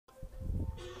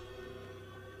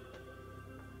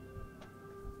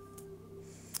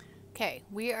Okay,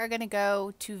 we are gonna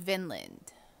go to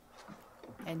Vinland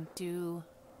and do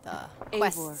the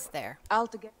quests there.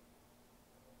 Altogether.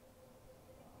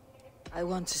 I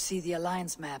want to see the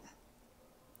Alliance map.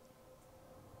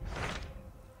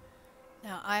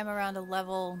 Now I'm around a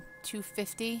level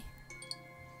 250,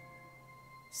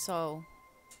 so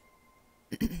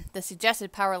the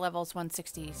suggested power level is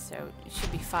 160, so it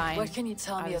should be fine. What can you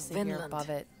tell me of Obviously, you're Vinland? above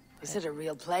it. Is it a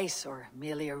real place or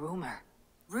merely a rumor?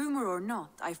 Rumor or not,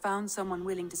 I found someone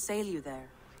willing to sail you there.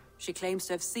 She claims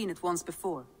to have seen it once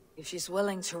before. If she's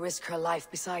willing to risk her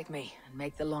life beside me and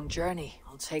make the long journey,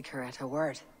 I'll take her at her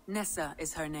word. Nessa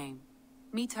is her name.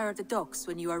 Meet her at the docks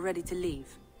when you are ready to leave.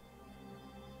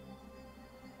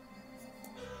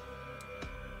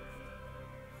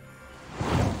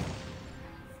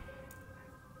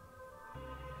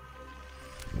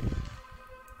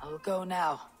 I'll go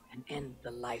now and end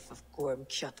the life of Gorm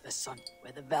Kjotveson,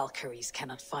 where the Valkyries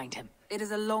cannot find him. It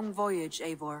is a long voyage,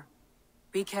 Eivor.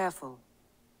 Be careful.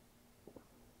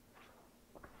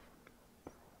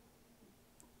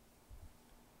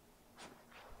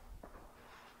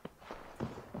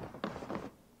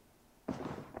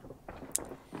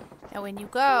 Now when you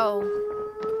go,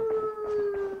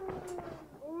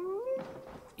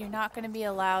 you're not going to be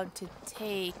allowed to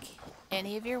take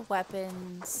any of your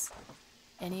weapons,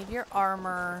 any of your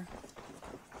armor,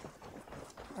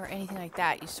 or anything like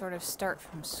that. You sort of start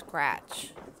from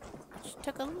scratch, which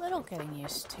took a little getting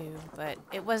used to, but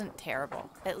it wasn't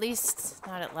terrible. At least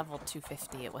not at level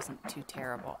 250, it wasn't too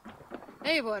terrible.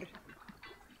 Eivor.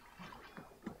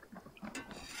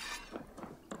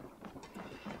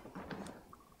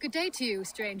 Good day to you,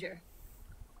 stranger.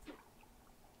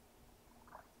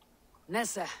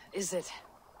 Nessa, is it?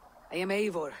 I am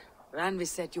Eivor. Randvi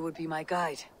said you would be my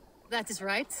guide. That is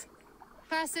right.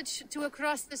 Passage to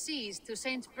across the seas to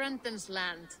Saint Brenton's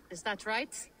land. Is that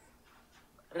right?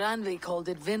 Randvi called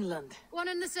it Vinland. One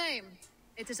and the same.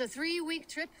 It is a 3-week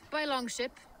trip by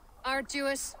longship.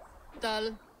 Arduous,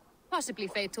 dull, possibly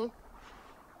fatal.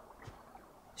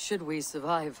 Should we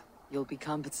survive, you'll be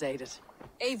compensated.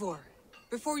 Eivor,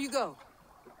 before you go,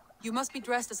 you must be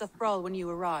dressed as a thrall when you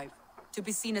arrive. To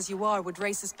be seen as you are would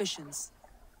raise suspicions.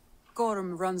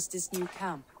 Gorm runs this new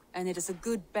camp, and it is a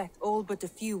good bet all but a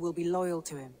few will be loyal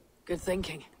to him. Good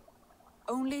thinking.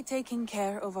 Only taking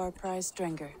care of our prize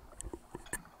Strenger.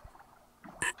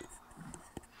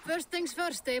 First things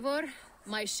first, Eivor.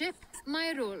 My ship,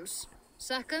 my rules.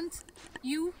 Second,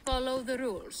 you follow the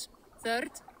rules.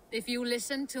 Third, if you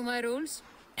listen to my rules,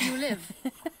 you live.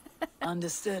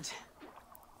 Understood.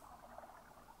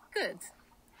 Good.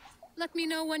 Let me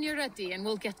know when you're ready and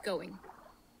we'll get going.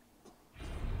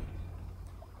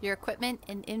 Your equipment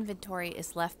and inventory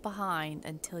is left behind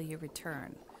until you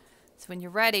return. So when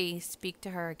you're ready, speak to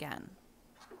her again.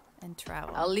 And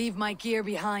travel. I'll leave my gear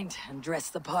behind and dress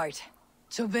the part.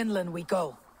 To Vinland we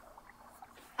go.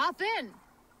 Hop in!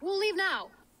 We'll leave now!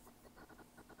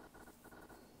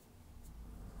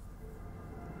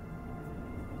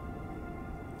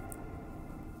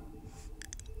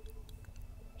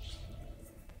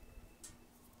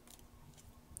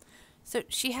 So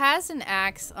she has an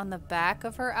axe on the back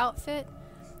of her outfit,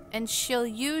 and she'll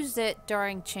use it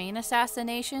during chain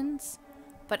assassinations,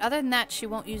 but other than that, she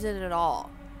won't use it at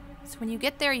all. So when you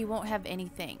get there, you won't have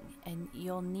anything, and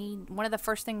you'll need... One of the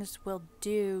first things we'll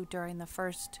do during the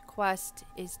first quest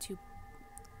is to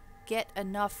get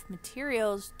enough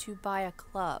materials to buy a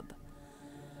club,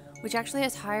 which actually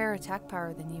has higher attack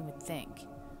power than you would think.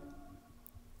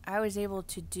 I was able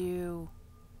to do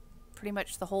pretty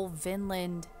much the whole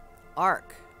Vinland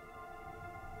arc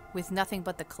with nothing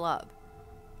but the club.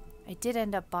 I did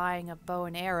end up buying a bow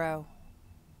and arrow,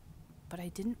 but I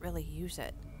didn't really use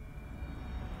it.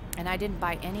 And I didn't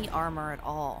buy any armor at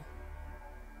all,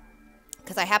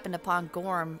 because I happened upon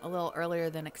Gorm a little earlier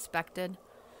than expected,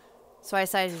 so I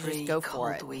decided to just go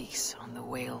for it. 3 cold weeks on the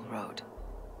Whale Road.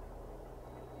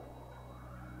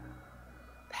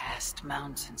 Past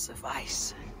mountains of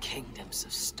ice and kingdoms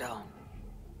of stone.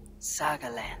 Saga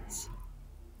lands.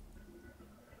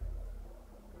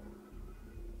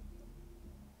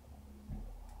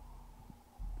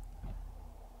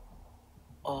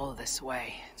 All this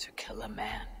way to kill a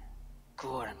man.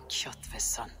 Gorm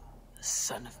Kjotveson, the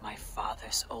son of my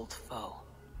father's old foe.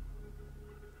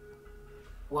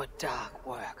 What dark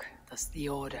work does the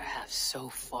Order have so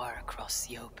far across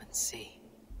the open sea?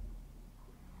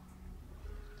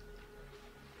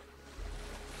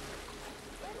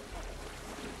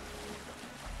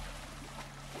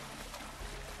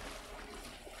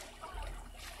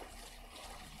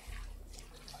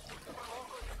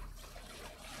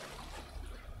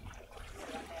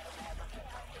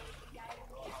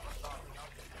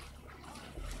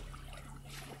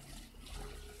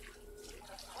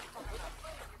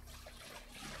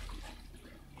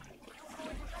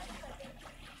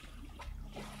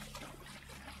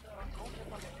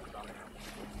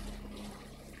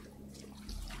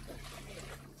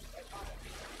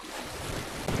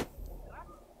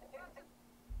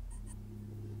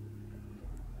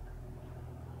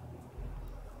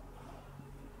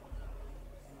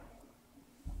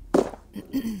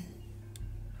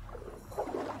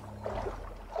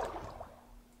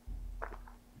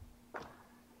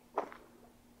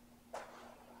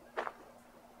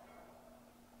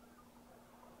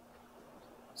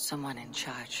 Someone in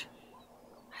charge.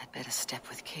 I'd better step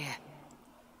with care.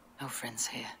 No friends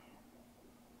here.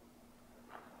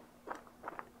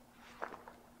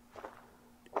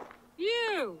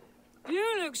 You!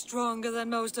 You look stronger than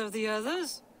most of the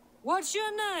others. What's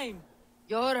your name?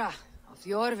 Yora of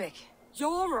Jorvik.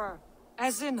 Yora,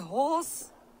 as in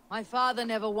horse? My father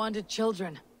never wanted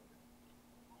children.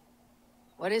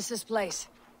 What is this place?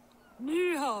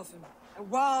 Newhaven, a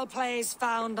wild place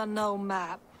found on no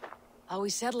map. Are we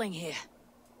settling here?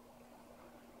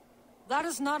 That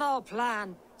is not our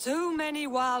plan. Too many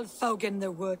wild folk in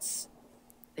the woods.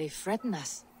 They threaten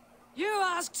us. You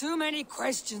ask too many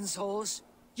questions, horse.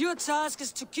 Your task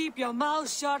is to keep your mouth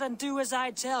shut and do as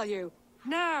I tell you.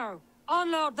 Now,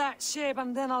 unload that ship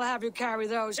and then I'll have you carry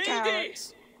those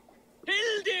carrots.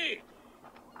 Hildy!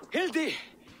 Hildy!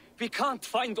 We can't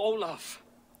find Olaf.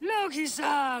 Look, he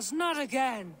says, not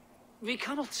again. We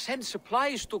cannot send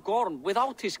supplies to Gorm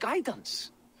without his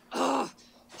guidance. Ugh.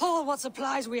 Haul what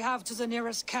supplies we have to the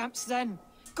nearest camps then.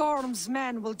 Gorm's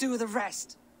men will do the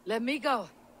rest. Let me go.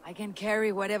 I can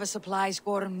carry whatever supplies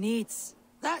Gorm needs.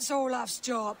 That's Olaf's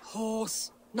job,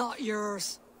 horse, not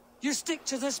yours. You stick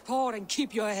to this port and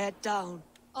keep your head down.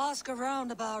 Ask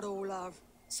around about Olaf.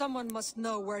 Someone must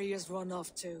know where he has run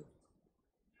off to.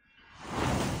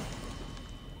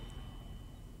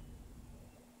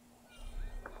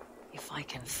 If I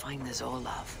can find this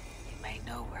Olaf, he may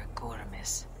know where Gorm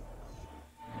is.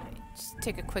 Just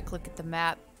take a quick look at the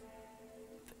map,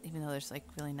 even though there's like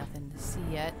really nothing to see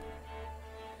yet.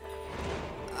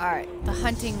 Alright, the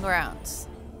hunting grounds.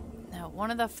 Now,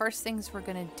 one of the first things we're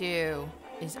gonna do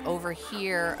is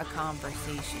overhear a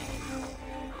conversation.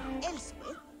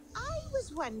 Elspeth, I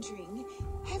was wondering,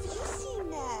 have you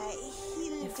seen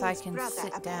Hilda's If I can brother sit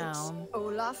about? down.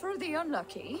 Olafur the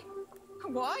Unlucky?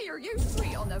 Why are you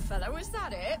sweet on the fellow? Is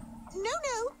that it? No,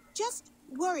 just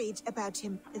worried about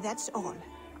him, that's all.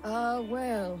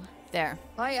 Well, There.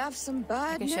 I have some I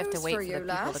bad guess you have news to wait for for you, the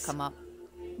people lass. to come up.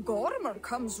 Gormer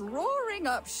comes roaring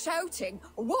up, shouting,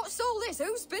 "What's all this?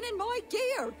 Who's been in my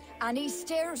gear?" And he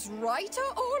stares right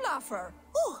at Olafur.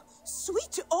 Oh,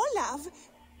 sweet Olaf!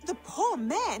 The poor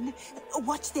man.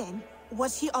 What then?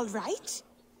 Was he all right?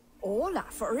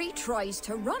 Olafur, he tries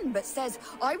to run, but says,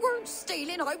 "I weren't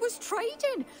stealing, I was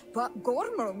trading." But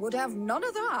Gormer would have none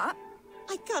of that.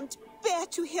 I can't bear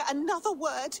to hear another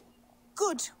word.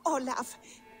 Good Olaf.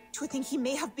 To think he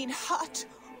may have been hurt,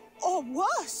 or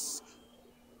worse.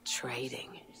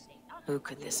 Trading. Who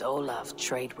could this Olaf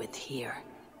trade with here?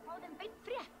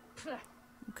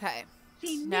 Okay.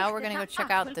 So now we're gonna go check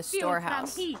out the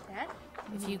storehouse.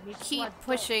 If you keep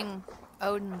pushing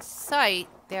Odin's site,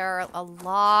 there are a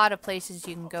lot of places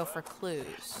you can go for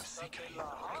clues.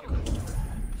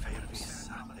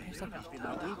 There's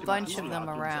a bunch of them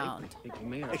around.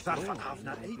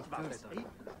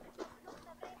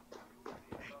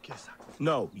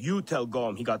 No, you tell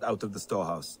Gorm he got out of the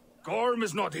storehouse. Gorm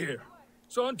is not here.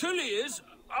 So until he is,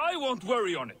 I won't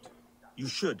worry on it. You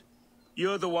should.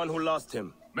 You're the one who lost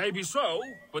him. Maybe so,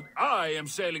 but I am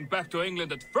sailing back to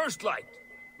England at first light.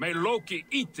 May Loki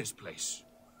eat this place.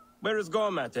 Where is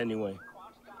Gorm at, anyway?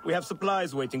 We have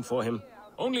supplies waiting for him.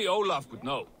 Only Olaf could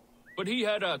know. But he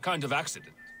had a kind of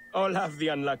accident. Olaf the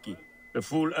Unlucky. The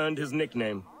fool earned his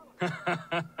nickname.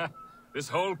 This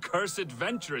whole cursed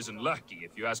venture isn't lucky,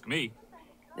 if you ask me.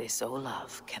 This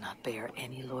Olaf cannot bear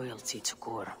any loyalty to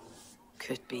Gorm.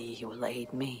 Could be he will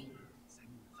aid me.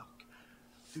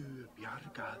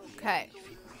 Okay.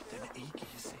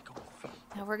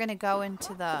 Now we're gonna go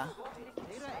into the...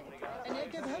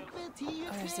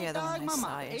 Where's the other one I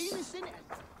saw? Yes.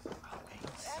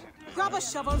 Grab a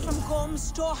shovel from Gorm's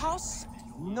storehouse.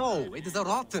 No, it is a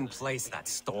rotten place, that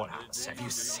storehouse. Have you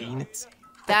seen it?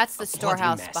 That's the A bloody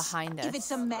storehouse mess. behind us. If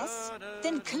it's a mess,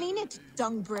 then clean it,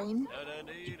 dung brain.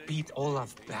 He beat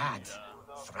Olaf bad,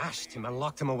 thrashed him and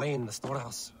locked him away in the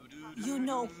storehouse. You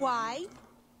know why?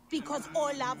 Because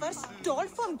Olafur stole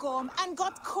from Gorm and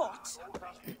got caught.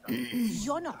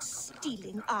 You're not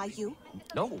stealing, are you?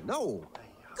 No.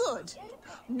 Good.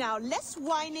 Now less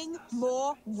whining,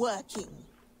 more working.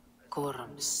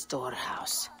 Gorm's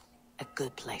storehouse. A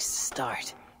good place to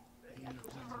start.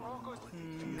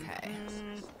 Okay.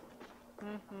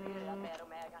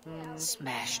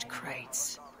 Smashed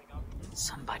crates.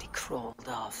 Somebody crawled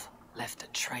off, left a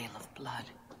trail of blood.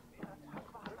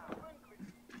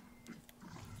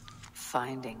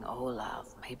 Finding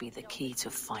Olaf may be the key to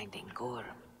finding Gorm,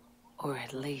 or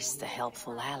at least a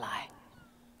helpful ally.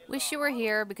 Wish you were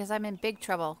here because I'm in big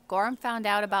trouble. Gorham found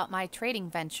out about my trading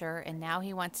venture and now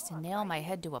he wants to nail my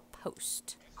head to a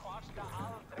post.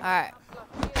 Alright.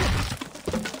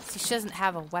 See, she doesn't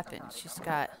have a weapon. She's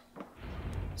got...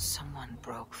 Someone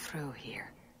broke through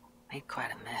here. Made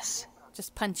quite a mess.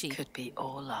 Just punchy. Could be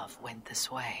Olaf went this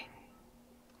way.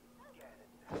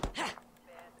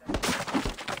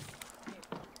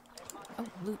 Oh,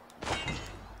 loot.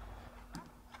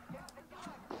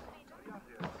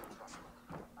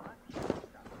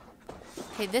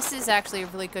 Okay, this is actually a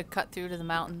really good cut through to the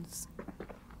mountains.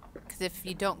 Because if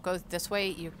you don't go this way,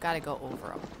 you've got to go over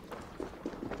them.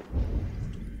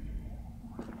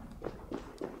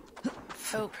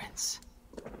 Footprints.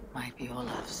 Might be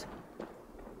Olaf's.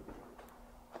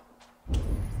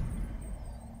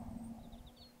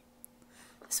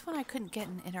 This one I couldn't get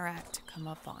an interact to come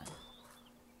up on.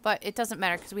 But it doesn't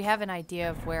matter because we have an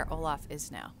idea of where Olaf is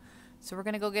now. So we're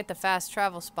going to go get the fast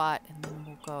travel spot and then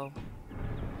we'll go...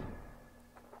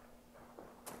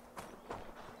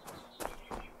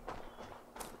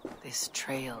 This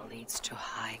trail leads to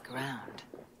high ground.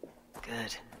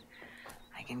 Good.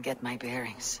 I can get my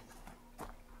bearings.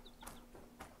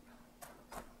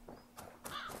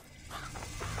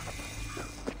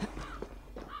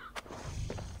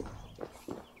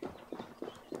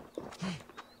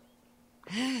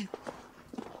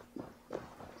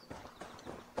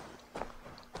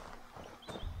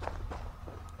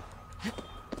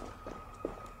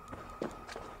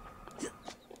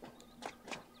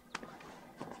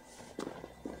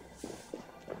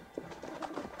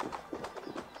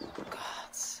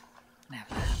 Gods,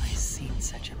 never have I seen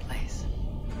such a place.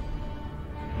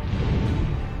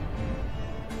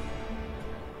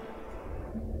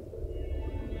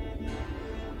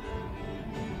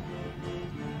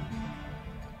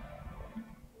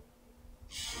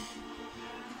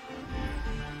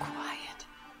 Quiet.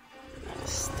 Not a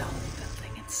stone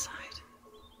building inside.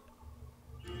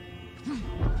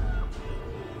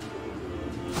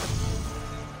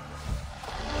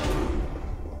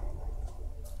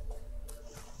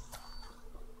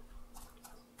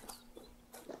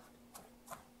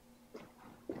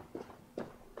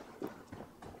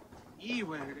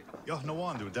 Jag no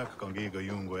wandu dakkan giga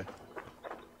jungwe.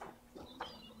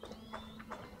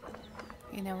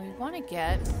 You know, we want to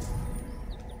get...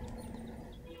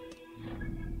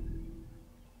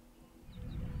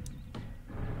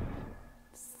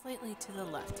 slightly to the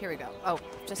left. Here we go. Oh,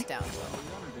 just down.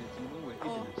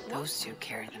 Those two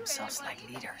carry themselves like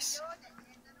leaders.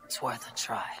 It's worth a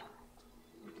try.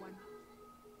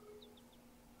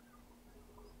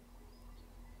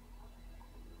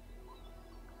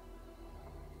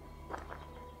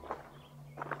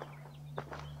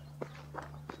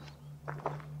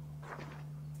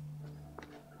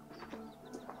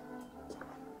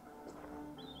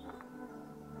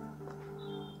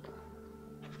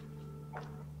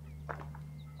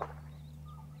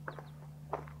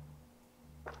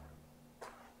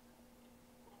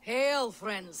 Hail,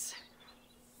 friends.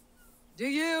 Do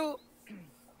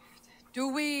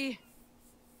we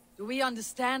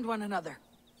understand one another?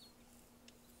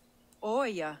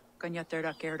 Oya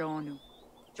kanyatera keronu.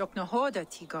 Jokno hoda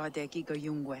tigade giga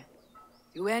jungwe.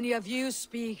 Do any of you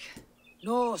speak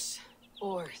Norse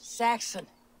or Saxon?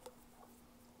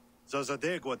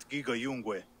 Zazadegwat giga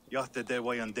jungwe. Jahte de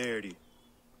wayanderi.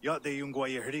 Jahte jungwa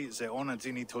yehri se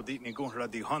onantini toditni gunra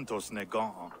di hantos ne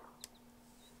gahan.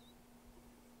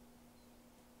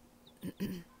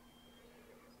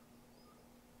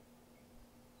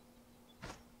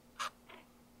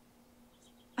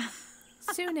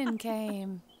 Sunan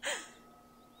came.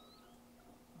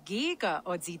 Giga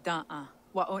odzidaa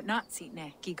wa otnatsi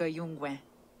ne giga jungwe.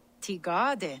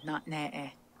 Tigade not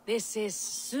ne. This is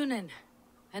Sunan.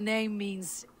 Her name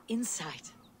means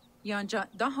insight. Yanja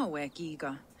dahawe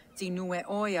giga. Zinue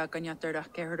oya kanyatera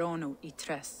keronu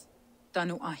itres.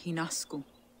 Tanu ahinasku.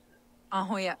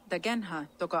 Ahoya dagenha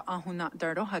toka ahuna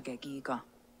darohage giga.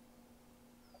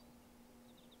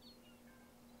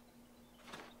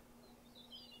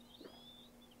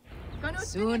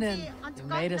 Sunan, you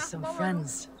made us some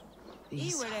friends.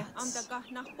 These huts,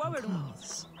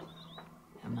 clothes.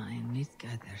 Am I in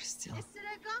Midgard still?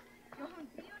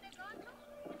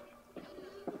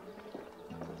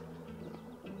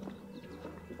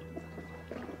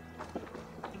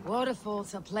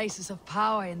 Waterfalls are places of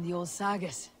power in the old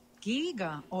sagas.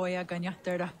 Giga oya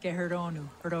kanyatera keronu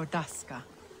rodaska.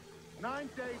 9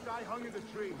 days I hung in the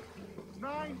tree.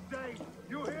 9 days.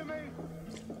 You hear me?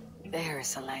 There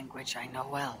is a language I know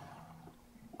well,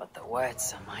 but the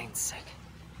words are mind-sick.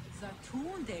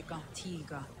 Zatunde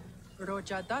gantiga.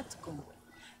 Rojadatkum.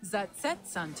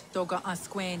 Zatsetsant doga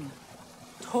asqueni.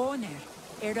 Toner.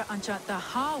 Erda anchat the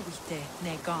hawite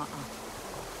ne ga'a.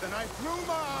 Then I threw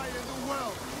my eye in the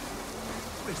well.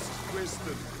 This is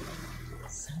wisdom.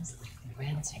 Sounds like the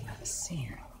ranting of a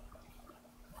seer.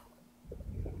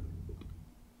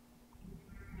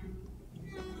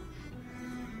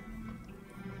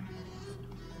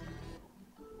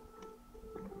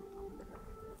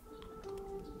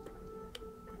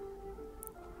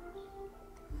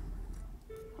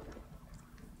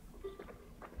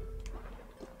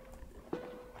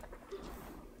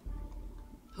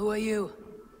 Who are you?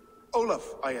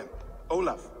 Olaf, I am.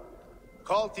 Olaf.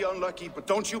 Called the unlucky, but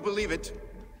don't you believe it?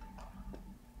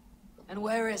 And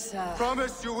where is,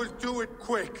 Promise you will do it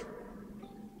quick.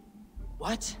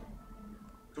 What?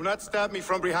 Do not stab me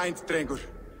from behind, Drengur.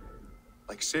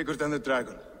 Like Sigurd and the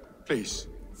dragon. Please.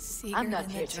 I'm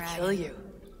not here to kill you.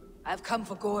 I've come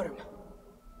for Gorm.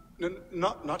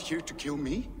 Not here to kill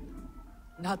me?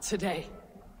 Not today.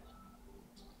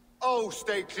 Oh,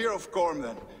 stay clear of Gorm,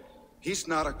 then. He's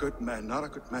not a good man, not a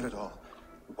good man at all.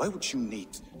 Why would you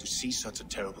need to see such a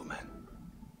terrible man?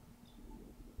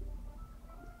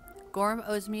 Gorm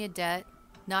owes me a debt,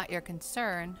 not your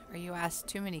concern, or you ask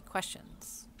too many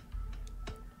questions.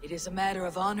 It is a matter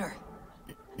of honor.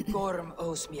 Gorm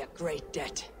owes me a great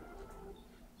debt.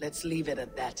 Let's leave it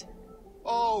at that.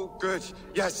 Oh, good.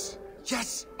 Yes.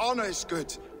 Yes, honor is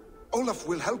good. Olaf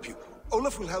will help you.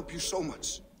 Olaf will help you so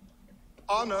much.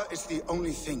 Honor is the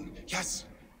only thing. Yes,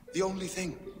 the only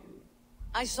thing.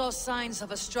 I saw signs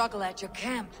of a struggle at your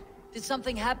camp. Did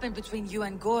something happen between you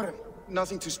and Gorm?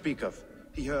 Nothing to speak of.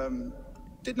 He,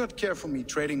 did not care for me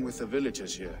trading with the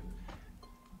villagers here.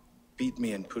 Beat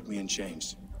me and put me in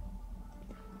chains.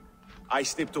 I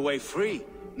slipped away free.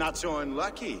 Not so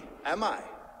unlucky, am I?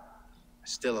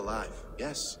 Still alive,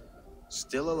 yes.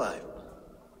 Still alive.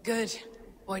 Good.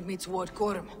 Point me toward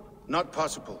Gorm. Not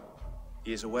possible.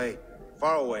 He is away.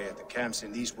 Far away at the camps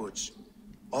in these woods.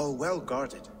 All well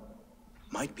guarded.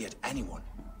 Might be at anyone.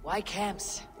 Why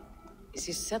camps? Is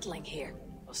he settling here?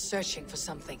 Or searching for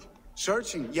something?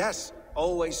 Searching, yes.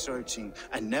 Always searching.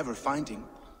 And never finding.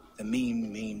 The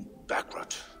mean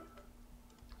backrot.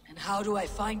 And how do I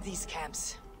find these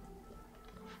camps?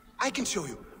 I can show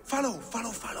you. Follow.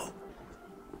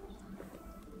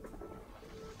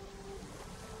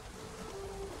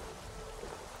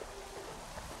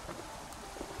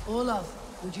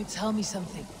 Olaf, would you tell me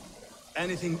something?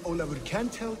 Anything Olafur can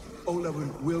tell,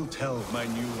 Olafur will tell, my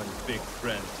new and big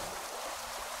friend.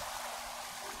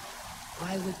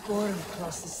 Why would Gorm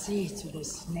cross the sea to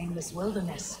this nameless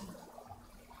wilderness?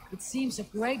 It seems a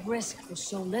great risk for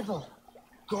so little.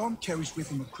 Gorm carries with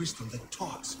him a crystal that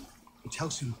talks. It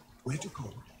tells him where to go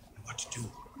and what to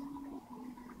do.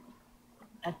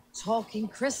 A talking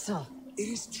crystal? It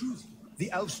is truth. The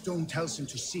elf stone tells him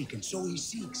to seek, and so he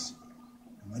seeks.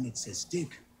 And when it says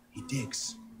dig, he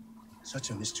digs.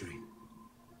 Such a mystery.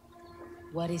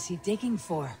 What is he digging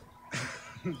for?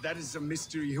 That is a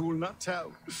mystery he will not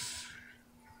tell.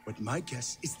 But my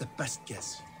guess is the best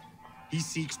guess. He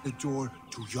seeks the door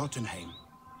to Jotunheim.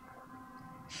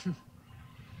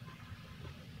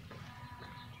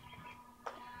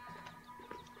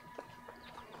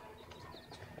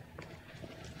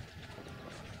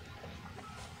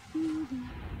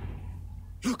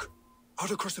 Look!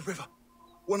 Out across the river.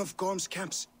 One of Gorm's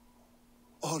camps.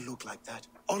 All look like that.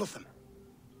 All of them.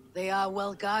 They are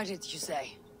well guarded, you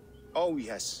say? Oh,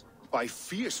 yes. By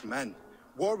fierce men.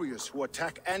 Warriors who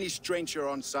attack any stranger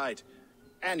on sight.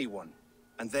 Anyone.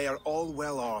 And they are all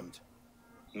well armed.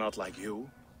 Not like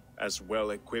you. As well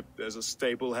equipped as a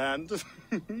stable hand.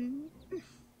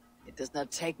 It does not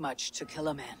take much to kill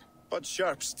a man. But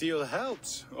sharp steel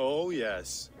helps. Oh,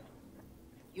 yes.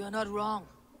 You're not wrong.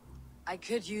 I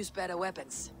could use better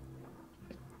weapons.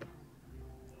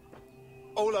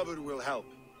 Olafur will help.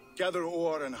 Gather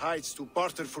ore and hides to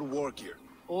barter for war gear.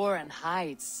 Ore and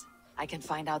hides. I can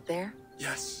find out there?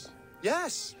 Yes.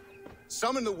 Yes!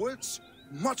 Some in the woods,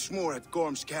 much more at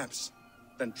Gorm's camps.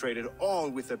 Then traded all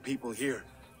with the people here.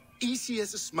 Easy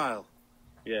as a smile.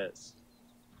 Yes.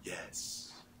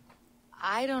 Yes.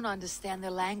 I don't understand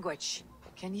the language.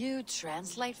 Can you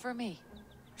translate for me?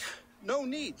 No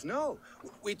need, no.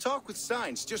 We talk with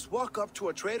signs. Just walk up to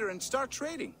a trader and start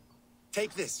trading.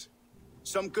 Take this.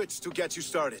 Some goods to get you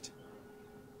started.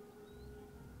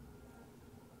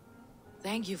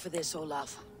 Thank you for this,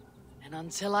 Olaf. And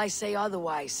until I say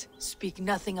otherwise, speak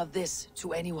nothing of this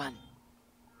to anyone.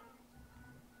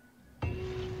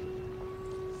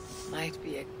 Might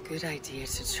be a good idea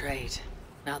to trade,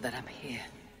 now that I'm here.